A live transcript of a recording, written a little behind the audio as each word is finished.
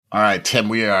All right, Tim,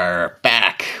 we are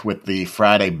back with the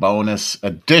Friday bonus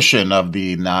edition of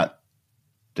the Not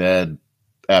Dead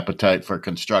Appetite for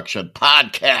Construction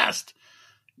podcast.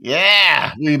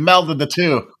 Yeah, we melded the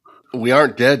two. We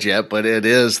aren't dead yet, but it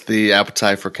is the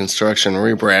Appetite for Construction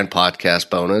rebrand podcast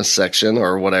bonus section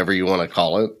or whatever you want to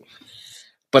call it.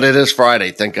 But it is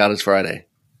Friday. Thank God it's Friday.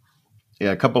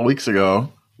 Yeah, a couple of weeks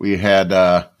ago, we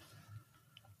had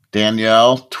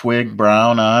Danielle Twig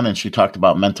Brown on, and she talked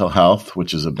about mental health,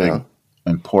 which is a big,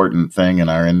 important thing in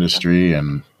our industry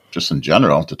and just in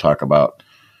general to talk about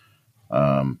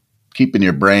keeping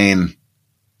your brain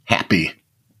happy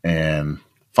and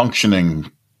functioning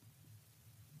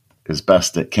as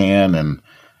best it can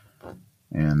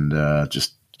and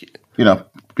just,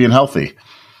 being healthy.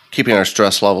 Keeping our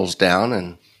stress levels down.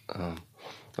 And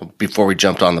before we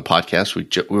jumped on the podcast,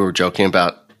 we were joking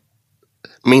about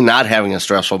me not having a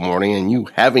stressful morning and you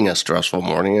having a stressful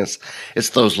morning. It's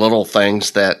those little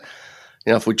things that,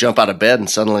 if we jump out of bed and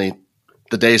suddenly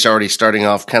the day's already starting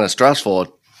off kind of stressful,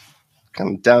 it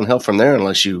kind of downhill from there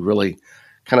unless you really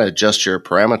kind of adjust your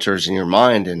parameters in your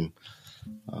mind. And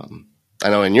I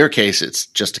know in your case, it's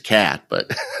just a cat,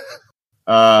 but.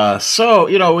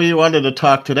 So, we wanted to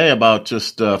talk today about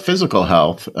just physical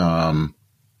health.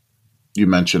 You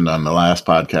mentioned on the last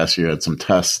podcast you had some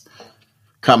tests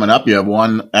coming up. You have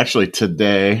one actually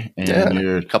today, and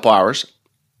you're a couple hours.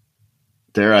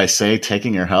 Dare I say,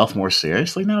 taking your health more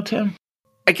seriously now, Tim?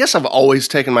 I guess I've always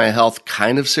taken my health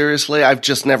kind of seriously. I've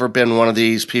just never been one of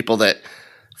these people that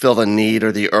feel the need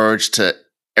or the urge to,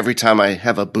 every time I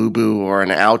have a boo-boo or an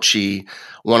ouchie,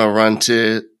 want to run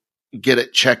to get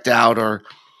it checked out.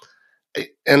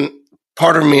 And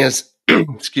part of me is,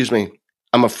 excuse me,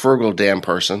 I'm a frugal damn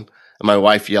person. And my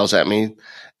wife yells at me,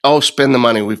 "Oh, spend the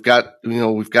money. We've got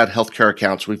healthcare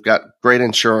accounts. We've got great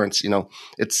insurance.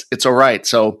 It's all right."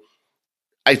 So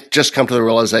I just come to the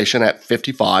realization at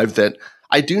 55 that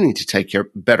I do need to take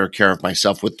better care of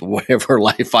myself with whatever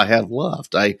life I have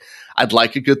left. I'd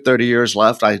like a good 30 years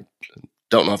left. I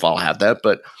don't know if I'll have that,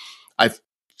 but I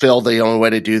feel the only way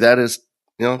to do that is,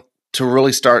 to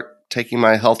really start taking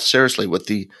my health seriously with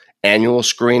the annual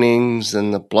screenings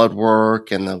and the blood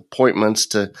work and the appointments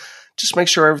to just make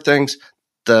sure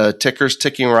the ticker's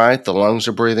ticking right, the lungs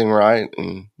are breathing right,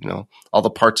 and all the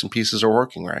parts and pieces are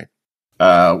working right.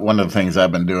 One of the things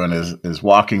I've been doing is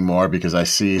walking more because I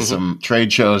see some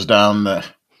trade shows down the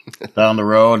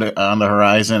road on the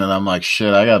horizon, and I'm like,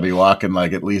 shit, I gotta be walking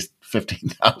like at least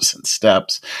 15,000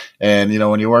 steps. And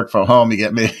when you work from home, you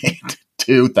get maybe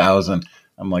 2,000.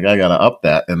 I'm like, I gotta up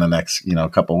that in the next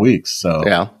couple weeks. So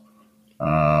yeah.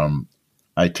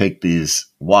 I take these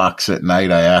walks at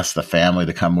night. I ask the family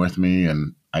to come with me,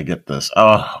 and I get this,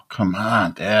 "Oh, come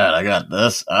on, Dad, I got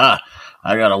this. I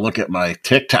got to look at my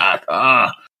TikTok.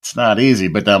 It's not easy."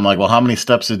 But then I'm like, well, how many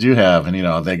steps did you have?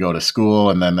 And, they go to school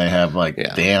and then they have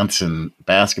dance and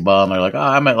basketball. And they're like,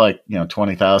 I'm at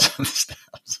 20,000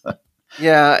 steps.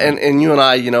 Yeah. And you and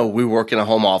I, we work in a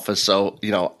home office. So,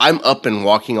 I'm up and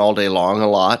walking all day long a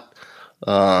lot,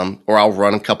 or I'll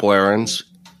run a couple errands.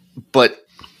 But,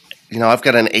 I've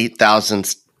got an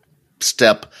 8,000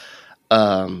 step,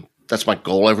 that's my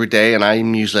goal every day, and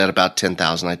I'm usually at about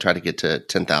 10,000. I try to get to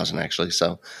 10,000 actually.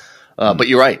 So, but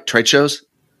you're right. Trade shows,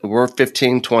 we're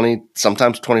 15, 20,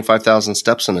 sometimes 25,000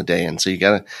 steps in a day, and so you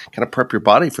got to kind of prep your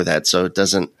body for that, so it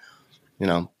doesn't,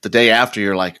 the day after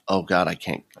you're like, oh God, I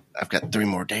can't. I've got 3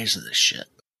 more days of this shit.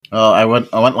 Well, I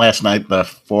went last night. The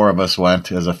 4 of us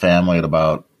went as a family at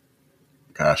about,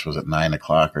 was it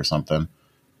 9:00 or something?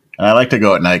 And I like to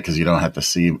go at night because you don't have to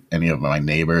see any of my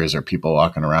neighbors or people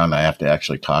walking around. I have to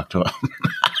actually talk to them.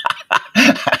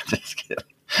 I'm just kidding.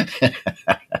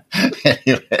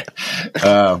 Anyway,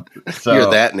 so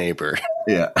you're that neighbor.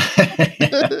 Yeah.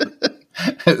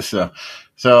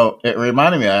 So it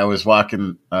reminded me. I was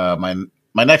walking my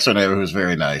next door neighbor, who's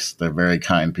very nice. They're very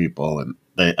kind people, and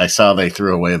I saw they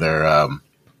threw away their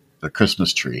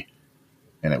Christmas tree,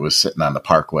 and it was sitting on the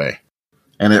parkway.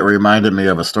 And it reminded me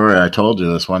of a story. I told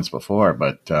you this once before,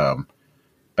 but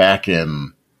back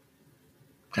in,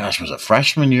 was it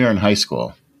freshman year in high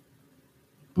school,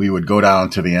 we would go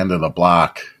down to the end of the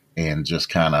block and just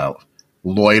kind of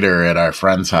loiter at our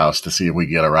friend's house to see if we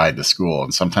get a ride to school.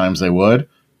 And sometimes they would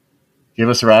give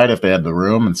us a ride if they had the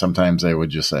room, and sometimes they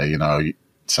would just say,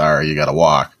 sorry, you got to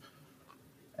walk.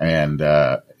 And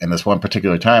in this one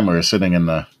particular time, we were sitting in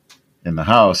the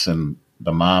house, and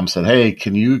the mom said, "Hey,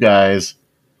 can you guys..."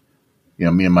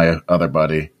 me and my other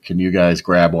buddy, "Can you guys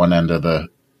grab one end of the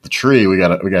tree? We got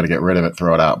to get rid of it,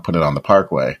 throw it out, and put it on the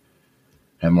parkway."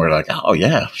 And we're like, "Oh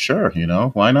yeah, sure.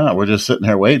 Why not? We're just sitting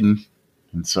here waiting."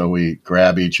 And so we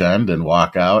grab each end and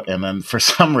walk out. And then for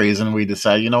some reason, we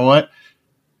decide, you know what?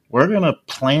 We're going to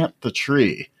plant the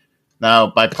tree. Now,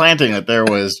 by planting it, there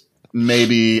was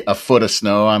maybe a foot of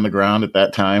snow on the ground at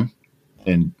that time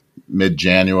in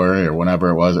mid-January or whenever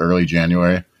it was, early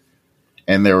January.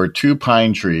 And there were 2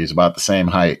 pine trees about the same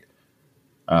height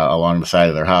along the side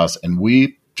of their house. And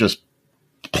we just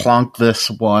plunked this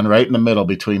one right in the middle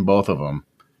between both of them.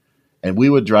 And we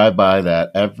would drive by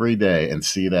that every day and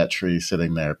see that tree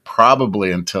sitting there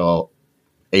probably until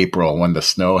April when the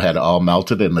snow had all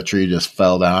melted and the tree just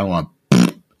fell down.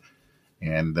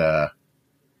 And they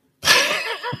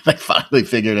finally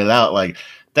figured it out. Like,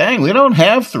 dang, we don't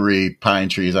have 3 pine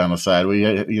trees on the side. We,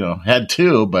 had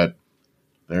 2, but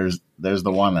there's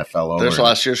the one that fell over. There's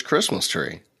last year's Christmas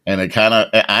tree. And it kind of,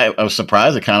 I was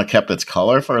surprised it kind of kept its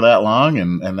color for that long.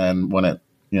 And then when it,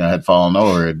 had fallen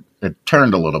over, it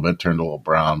turned a little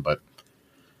brown. But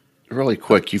really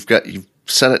quick, you've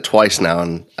said it twice now,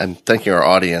 and I'm thanking our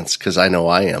audience because I know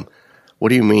I am. What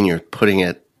do you mean you're putting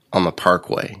it on the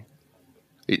parkway?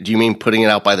 Do you mean putting it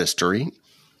out by the street?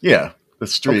 Yeah, the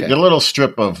street, the little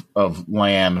strip of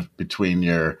land between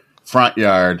your front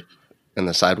yard and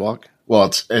the sidewalk. Well,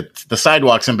 it's the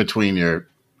sidewalk's in between your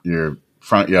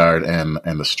front yard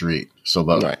and the street. So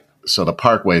the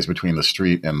parkway is between the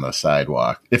street and the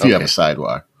sidewalk, if you have a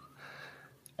sidewalk.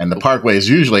 And the parkway is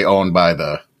usually owned by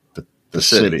the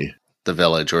city. The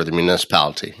village or the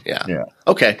municipality. Yeah. Yeah.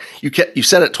 Okay. You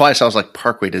said it twice. I was like,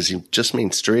 parkway, does he just mean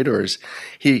street, or is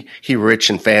he rich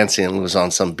and fancy and lives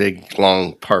on some big,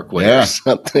 long parkway or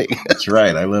something? That's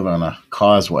right. I live on a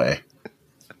causeway.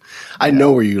 I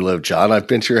know where you live, John. I've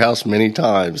been to your house many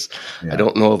times. Yeah. I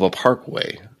don't know of a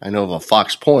parkway. I know of a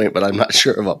Fox Point, but I'm not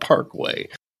sure of a parkway.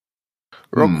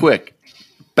 Real quick,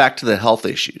 back to the health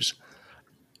issues.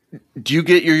 Do you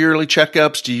get your yearly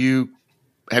checkups?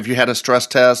 Have you had a stress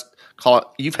test?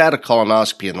 You've had a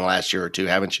colonoscopy in the last year or two,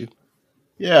 haven't you?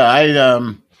 Yeah,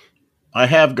 I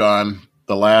have gone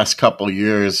the last couple of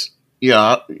years.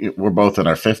 Yeah, we're both in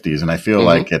our 50s, and I feel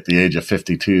like at the age of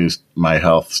 52, my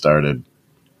health started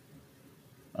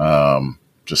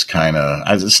just kind of.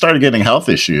 I started getting health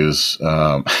issues.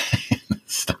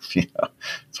 Stuff,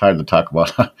 it's hard to talk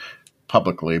about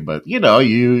publicly, but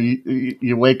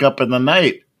you wake up in the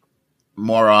night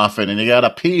more often and you got to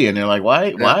pee and you're like,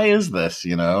 why is this,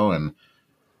 and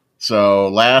so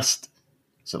last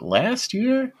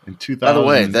year in 2000. By the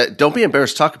way, don't be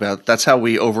embarrassed to talk about it. That's how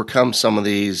we overcome some of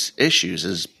these issues,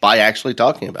 is by actually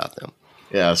talking about them.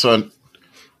 Yeah. So in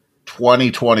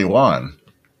 2021,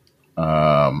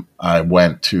 I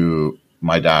went to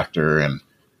my doctor and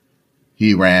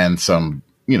he ran some,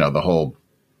 the whole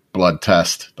blood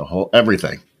test,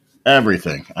 everything.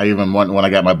 I even went when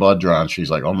I got my blood drawn. She's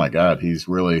like, "Oh my God, he's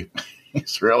really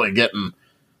getting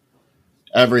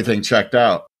everything checked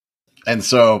out." And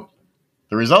so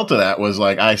the result of that was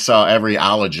like I saw every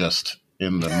ologist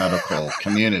in the medical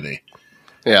community.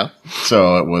 Yeah.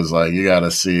 So it was like you got to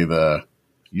see the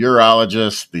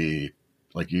urologist, the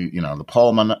cardiologist,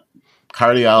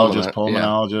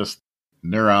 pulmonologist.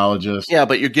 Neurologist. Yeah,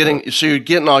 but you're getting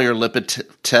all your lipid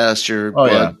tests, your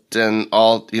blood, and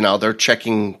all, they're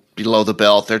checking below the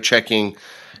belt. They're checking,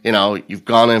 you've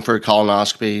gone in for a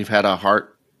colonoscopy, you've had a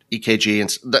heart EKG,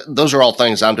 and those are all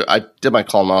things I'm doing. I did my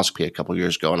colonoscopy a couple of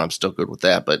years ago, and I'm still good with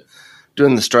that. But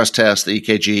doing the stress test, the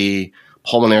EKG,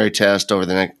 pulmonary test over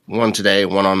the next one today,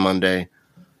 one on Monday,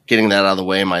 getting that out of the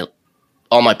way.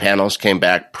 All my panels came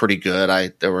back pretty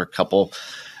good. There were a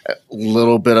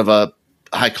little bit of a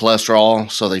high cholesterol,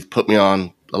 so they've put me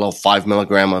on a little 5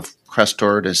 milligram of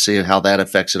Crestor to see how that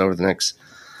affects it over the next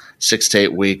 6 to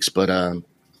 8 weeks. But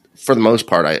for the most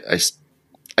part, I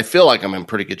feel like I'm in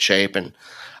pretty good shape, and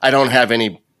I don't have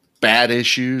any bad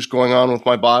issues going on with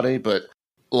my body. But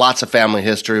lots of family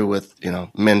history with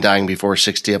men dying before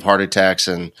 60 of heart attacks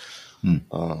and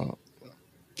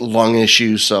lung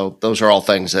issues. So those are all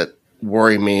things that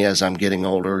worry me as I'm getting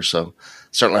older. So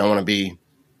certainly I want to be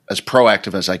as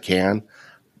proactive as I can.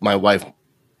 My wife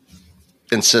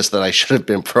insists that I should have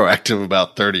been proactive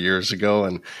about 30 years ago,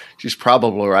 and she's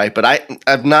probably right. But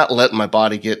I've not let my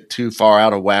body get too far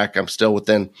out of whack. I'm still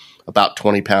within about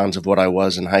 20 pounds of what I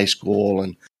was in high school.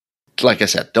 And like I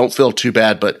said, don't feel too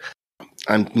bad, but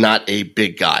I'm not a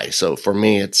big guy. So for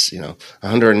me, it's,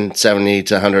 170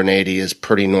 to 180 is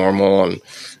pretty normal. And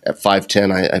at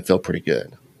 5'10", I feel pretty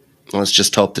good. Let's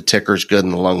just hope the ticker's good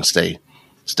and the lungs stay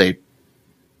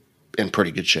in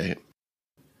pretty good shape.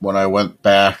 When I went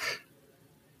back,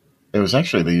 it was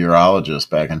actually the urologist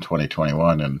back in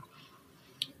 2021, and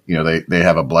they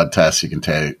have a blood test you can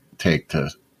take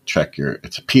to check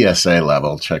it's a PSA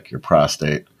level, check your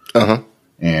prostate. And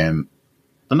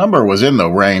the number was in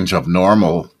the range of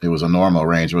normal. It was a normal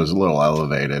range. It was a little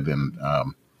elevated. And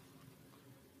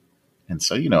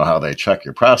so, you know how they check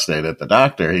your prostate at the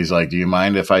doctor. He's like, do you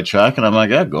mind if I check? And I'm like,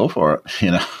 yeah, go for it.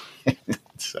 You know,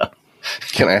 so,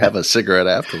 Can I have a cigarette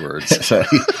afterwards? so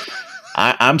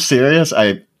I'm serious.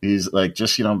 He's like,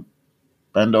 just, you know,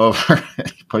 bend over,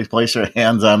 place your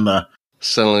hands on the.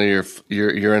 Suddenly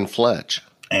you're in Fletch.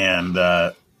 And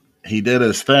he did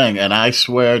his thing. And I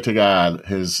swear to God,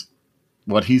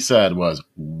 what he said was,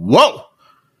 whoa.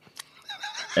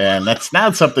 And that's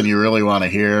not something you really want to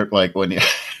hear, like when you're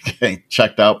getting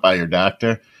checked out by your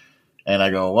doctor. And I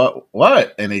go,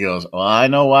 what? And he goes, well, I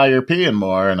know why you're peeing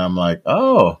more. And I'm like,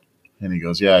 oh. And he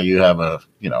goes, yeah, you have an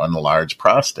enlarged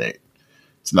prostate.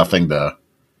 It's nothing to,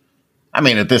 I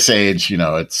mean, at this age, you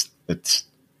know, it's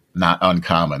not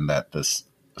uncommon that this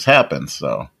happens.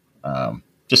 So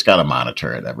just got to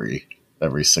monitor it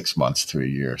every 6 months to a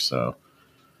year. So,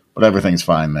 but everything's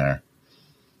fine there.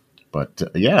 But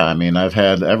yeah, I mean, I've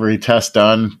had every test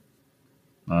done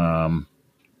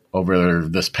over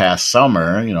this past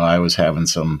summer. You know, I was having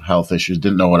some health issues,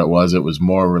 didn't know what it was. It was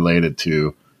more related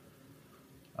to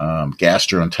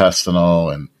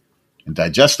gastrointestinal and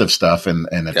digestive stuff. And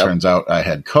it turns out I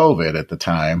had COVID at the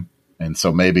time. And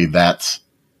so maybe that's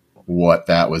what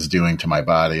that was doing to my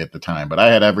body at the time. But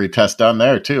I had every test done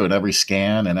there too, and every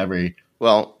scan and every.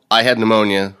 Well, I had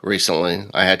pneumonia recently.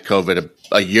 I had COVID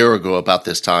a year ago about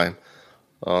this time.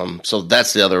 So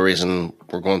that's the other reason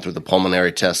we're going through the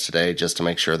pulmonary test today, just to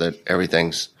make sure that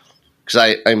everything's,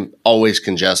 because I'm always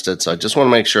congested. So I just want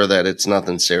to make sure that it's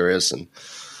nothing serious, and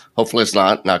hopefully it's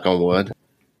not, knock on wood.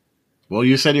 Well,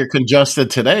 you said you're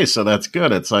congested today, so that's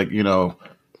good. It's like, you know,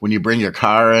 when you bring your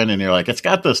car in and you're like, it's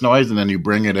got this noise, and then you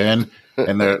bring it in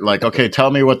and they're like, okay, tell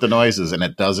me what the noise is. And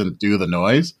it doesn't do the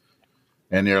noise.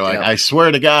 And you're like, I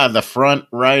swear to God, the front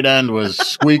right end was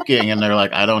squeaking. And they're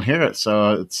like, I don't hear it.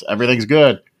 So everything's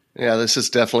good. Yeah, this is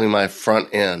definitely my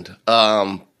front end.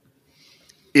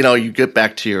 You know, you get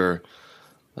back to your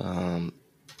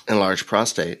enlarged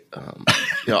prostate.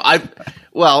 You know,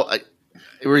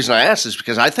 the reason I asked is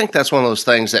because I think that's one of those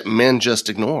things that men just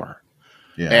ignore.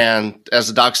 Yeah. And as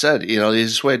the doc said, you know, the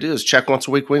easiest way to do is check once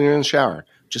a week when you're in the shower.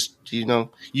 Just, you know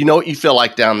what you feel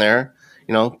like down there,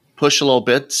 you know. Push a little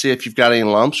bit, see if you've got any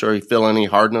lumps or you feel any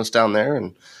hardness down there.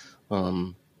 And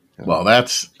well,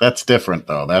 that's different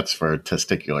though. That's for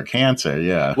testicular cancer.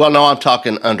 Yeah. Well, no, I'm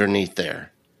talking underneath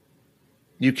there.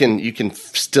 You can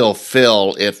still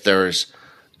feel if there's,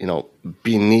 you know,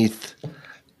 beneath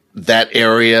that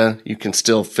area. You can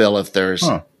still feel if there's.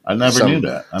 Huh. I never knew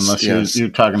that. Unless you're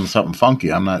talking something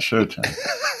funky. I'm not sure, Tim.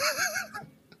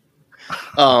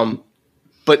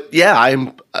 But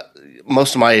yeah,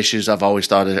 most of my issues I've always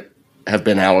thought have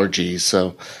been allergies,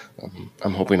 so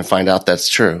I'm hoping to find out that's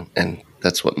true, and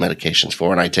that's what medication's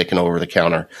for. And I take an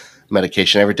over-the-counter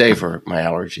medication every day for my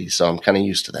allergies, so I'm kind of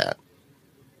used to that.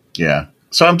 Yeah.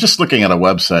 So I'm just looking at a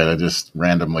website. I just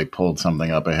randomly pulled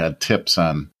something up. I had tips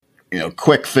on, you know,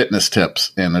 quick fitness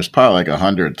tips, and there's probably like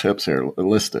 100 tips here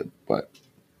listed. But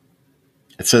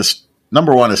it says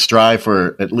number one is strive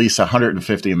for at least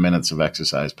 150 minutes of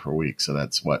exercise per week. So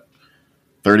that's what,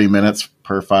 30 minutes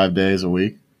per 5 days a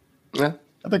week? Yeah.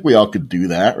 I think we all could do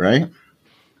that, right?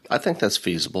 I think that's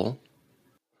feasible.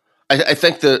 I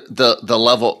think the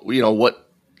level, you know,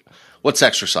 what's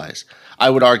exercise?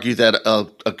 I would argue that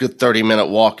a good 30-minute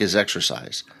walk is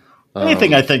exercise.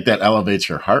 Anything I think that elevates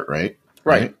your heart rate.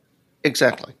 Right.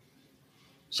 Exactly.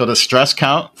 So does stress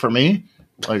count for me?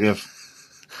 Like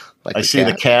if I see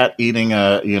the cat eating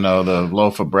the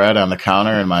loaf of bread on the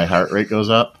counter and my heart rate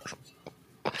goes up?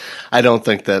 I don't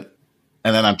think that.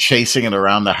 And then I'm chasing it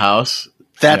around the house.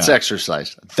 That's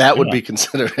exercise. That would be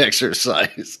considered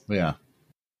exercise. Yeah.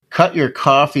 Cut your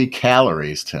coffee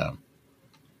calories, Tim.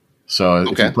 So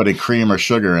if you're putting cream or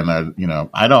sugar in there, you know,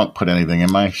 I don't put anything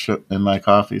in my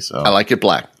coffee. So I like it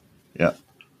black. Yeah.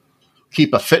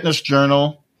 Keep a fitness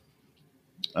journal.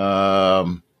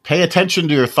 Pay attention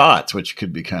to your thoughts, which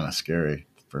could be kind of scary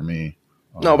for me.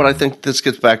 No, but I think this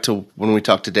gets back to when we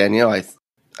talked to Danielle.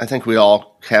 I think we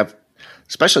all have,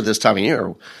 especially this time of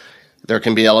year, there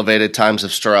can be elevated times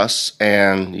of stress,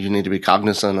 and you need to be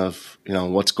cognizant of, you know,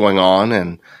 what's going on,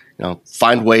 and, you know,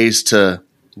 find ways to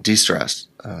de-stress,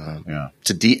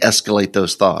 to de-escalate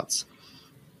those thoughts.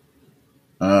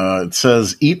 It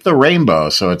says eat the rainbow,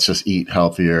 so it's just eat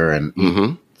healthier and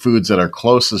eat foods that are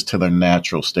closest to their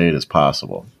natural state as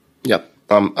possible. Yep,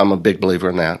 I'm a big believer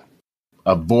in that.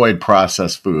 Avoid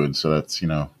processed foods, so that's, you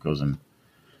know, goes in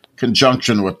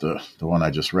conjunction with the one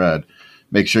I just read.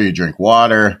 Make sure you drink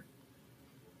water.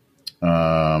 Do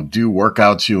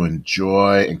workouts you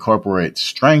enjoy. Incorporate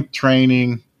strength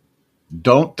training.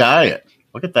 Don't diet.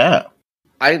 Look at that.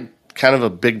 I kind of a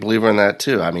big believer in that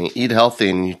too. I mean, eat healthy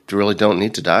and you really don't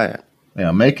need to diet.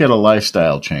 Yeah, make it a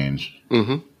lifestyle change,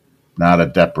 not a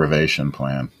deprivation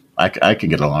plan. I can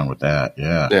get along with that.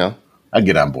 Yeah. Yeah. I'd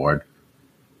get on board.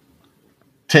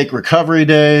 Take recovery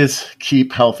days,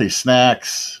 keep healthy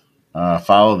snacks,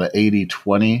 follow the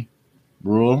 80-20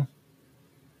 rule.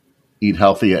 Eat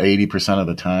healthy 80% of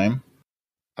the time.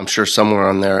 I'm sure somewhere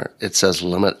on there it says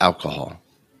limit alcohol.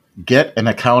 Get an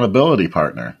accountability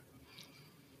partner.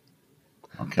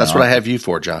 Okay, that's what I have you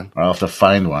for, John. I'll have to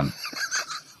find one.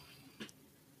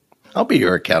 I'll be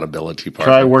your accountability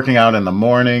partner. Try working out in the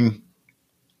morning.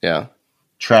 Yeah.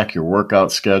 Track your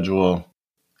workout schedule.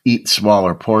 Eat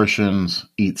smaller portions.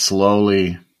 Eat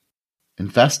slowly.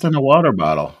 Invest in a water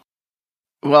bottle.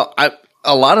 Well,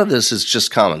 a lot of this is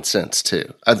just common sense,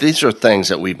 too. These are things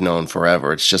that we've known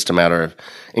forever. It's just a matter of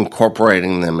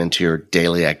incorporating them into your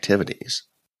daily activities.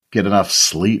 Get enough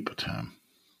sleep, Tim.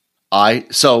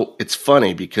 So it's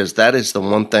funny because that is the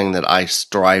one thing that I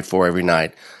strive for every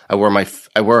night. I wear a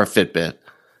Fitbit,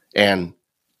 and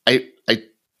I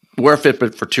wear a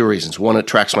Fitbit for two reasons. One, it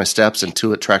tracks my steps, and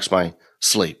two, it tracks my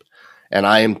sleep.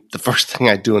 And the first thing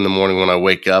I do in the morning when I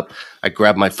wake up, I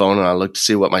grab my phone and I look to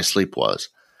see what my sleep was.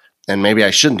 And maybe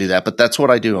I shouldn't do that, but that's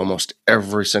what I do almost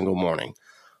every single morning.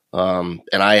 And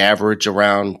I average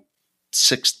around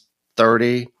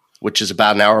 6:30, which is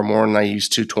about an hour more than I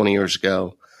used to 20 years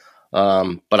ago.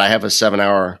 But I have a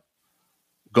 7-hour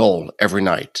goal every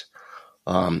night,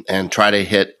 and try to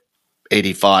hit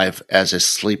 85 as a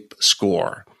sleep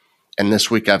score. And this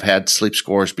week I've had sleep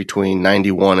scores between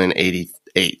 91 and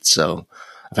 88. So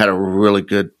I've had a really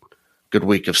good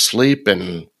week of sleep,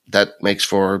 and that makes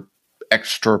for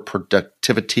extra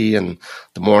productivity in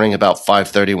the morning about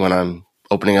 5:30 when I'm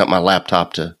opening up my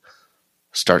laptop to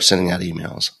start sending out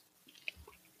emails.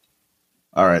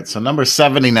 All right, so number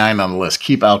 79 on the list,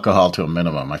 keep alcohol to a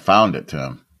minimum. I found it,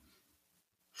 Tim.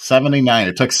 79.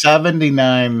 It took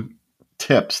 79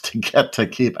 tips to get to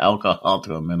keep alcohol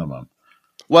to a minimum.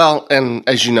 Well, and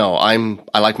as you know, I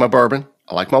like my bourbon.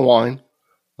 I like my wine.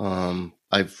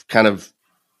 I've kind of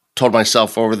told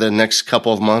myself over the next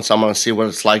couple of months, I'm going to see what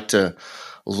it's like to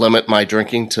limit my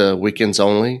drinking to weekends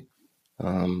only.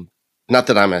 Not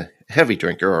that I'm a heavy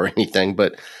drinker or anything,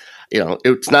 but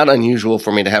it's not unusual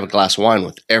for me to have a glass of wine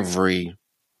with every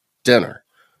dinner.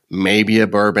 Maybe a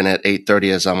bourbon at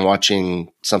 8:30 as I'm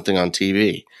watching something on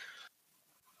TV.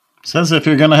 Says if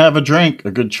you're going to have a drink,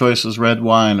 a good choice is red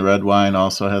wine. Red wine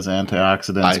also has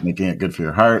antioxidants, making it good for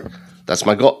your heart. That's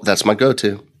my goal. That's my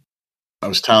go-to. I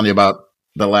was telling you about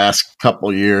the last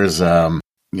couple years. I've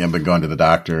been going to the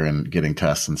doctor and getting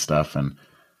tests and stuff, and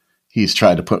he's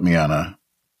tried to put me on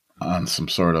some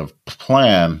sort of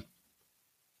plan.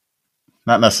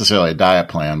 Not necessarily a diet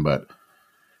plan, but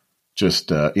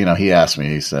just, he asked me,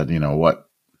 he said,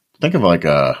 think of like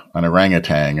an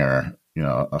orangutan or,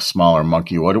 a smaller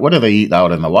monkey. What do they eat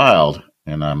out in the wild?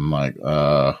 And I'm like,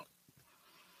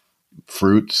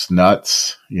 fruits,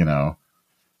 nuts,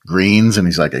 greens. And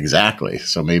he's like, exactly.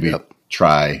 So maybe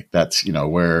try, that's,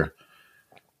 where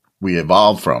we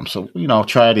evolved from. So,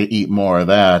 try to eat more of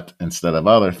that instead of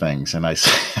other things. And I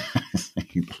said,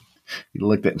 he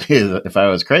looked at me as if I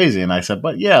was crazy, and I said,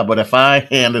 but if I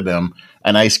handed him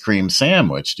an ice cream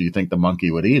sandwich, do you think the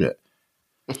monkey would eat it?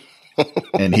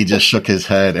 And he just shook his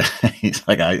head. He's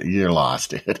like, you're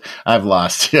lost, dude. I've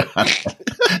lost you.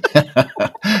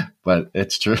 But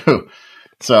it's true.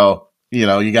 So,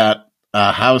 you got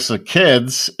a house of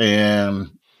kids and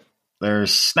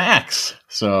there's snacks.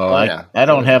 So I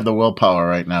don't have the willpower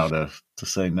right now to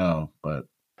say no, but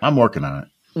I'm working on it.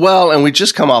 Well, and we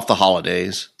just come off the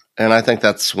holidays. And I think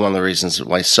that's one of the reasons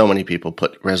why so many people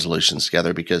put resolutions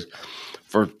together, because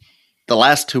for the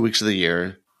last 2 weeks of the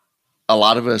year, a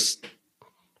lot of us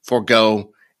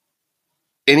forego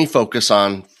any focus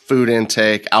on food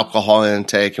intake, alcohol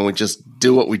intake, and we just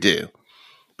do what we do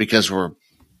because we're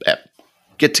at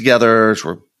get-togethers,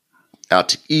 we're out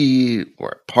to eat,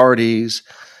 we're at parties.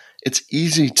 It's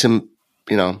easy to,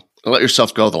 let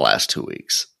yourself go the last 2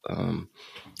 weeks.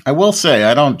 I will say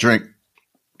I don't drink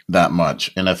that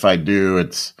much. And if I do,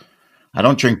 I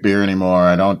don't drink beer anymore.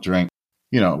 I don't drink,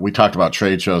 we talked about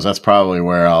trade shows. That's probably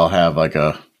where I'll have like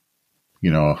a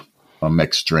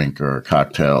mixed drink or a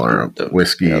cocktail or a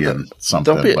whiskey and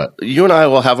something. But you and I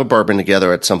will have a bourbon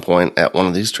together at some point at one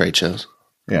of these trade shows.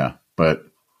 Yeah. But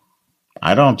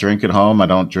I don't drink at home. I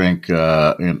don't drink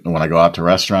when I go out to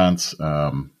restaurants.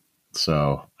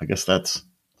 So I guess that's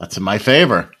in my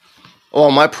favor.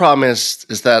 Well, my problem is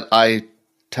that I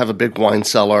have a big wine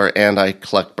cellar and I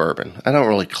collect bourbon. I don't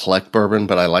really collect bourbon,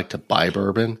 but I like to buy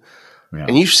bourbon. Yeah.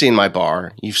 And you've seen my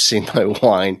bar, you've seen my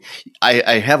wine.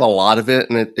 I have a lot of it,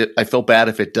 and I feel bad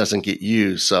if it doesn't get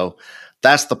used. So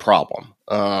that's the problem.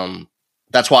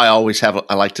 That's why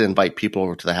I like to invite people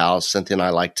over to the house. Cynthia and I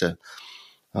like to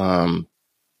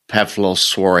have little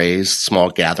soirees, small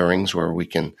gatherings where we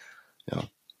can,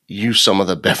 use some of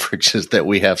the beverages that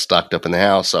we have stocked up in the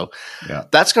house. So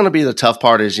that's going to be the tough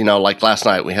part is, like last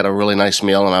night we had a really nice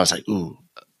meal and I was like, ooh,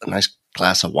 a nice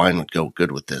glass of wine would go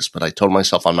good with this. But I told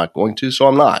myself I'm not going to, so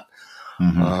I'm not.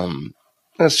 Mm-hmm.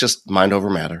 It's just mind over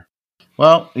matter.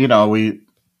 Well, we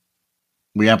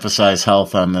emphasize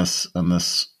health on this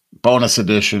bonus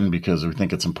edition because we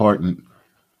think it's important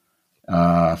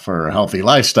for a healthy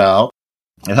lifestyle.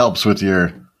 It helps with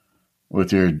your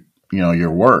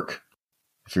your work.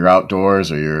 If you're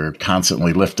outdoors or you're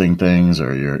constantly lifting things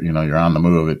or you're on the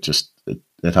move,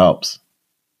 it helps.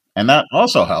 And that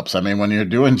also helps. I mean, when you're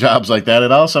doing jobs like that,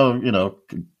 it also,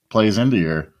 plays into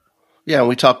your. Yeah.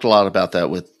 We talked a lot about that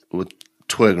with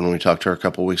Twig when we talked to her a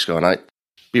couple of weeks ago. And I'd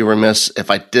be remiss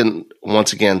if I didn't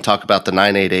once again talk about the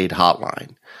 988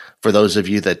 hotline. For those of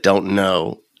you that don't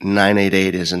know,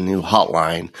 988 is a new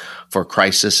hotline for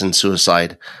crisis and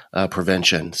suicide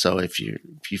prevention. So if you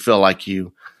feel like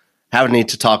you have a need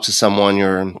to talk to someone,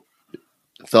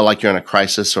 feel like you're in a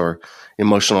crisis or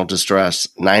emotional distress,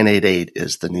 988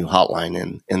 is the new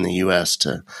hotline in the U.S.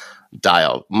 to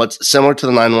dial. Much similar to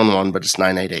the 911, but it's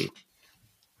 988.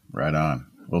 Right on.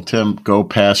 Well, Tim, go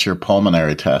pass your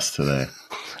pulmonary test today.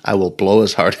 I will blow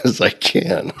as hard as I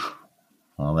can.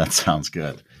 Well, that sounds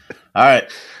good. All right.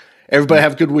 Everybody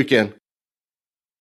have a good weekend.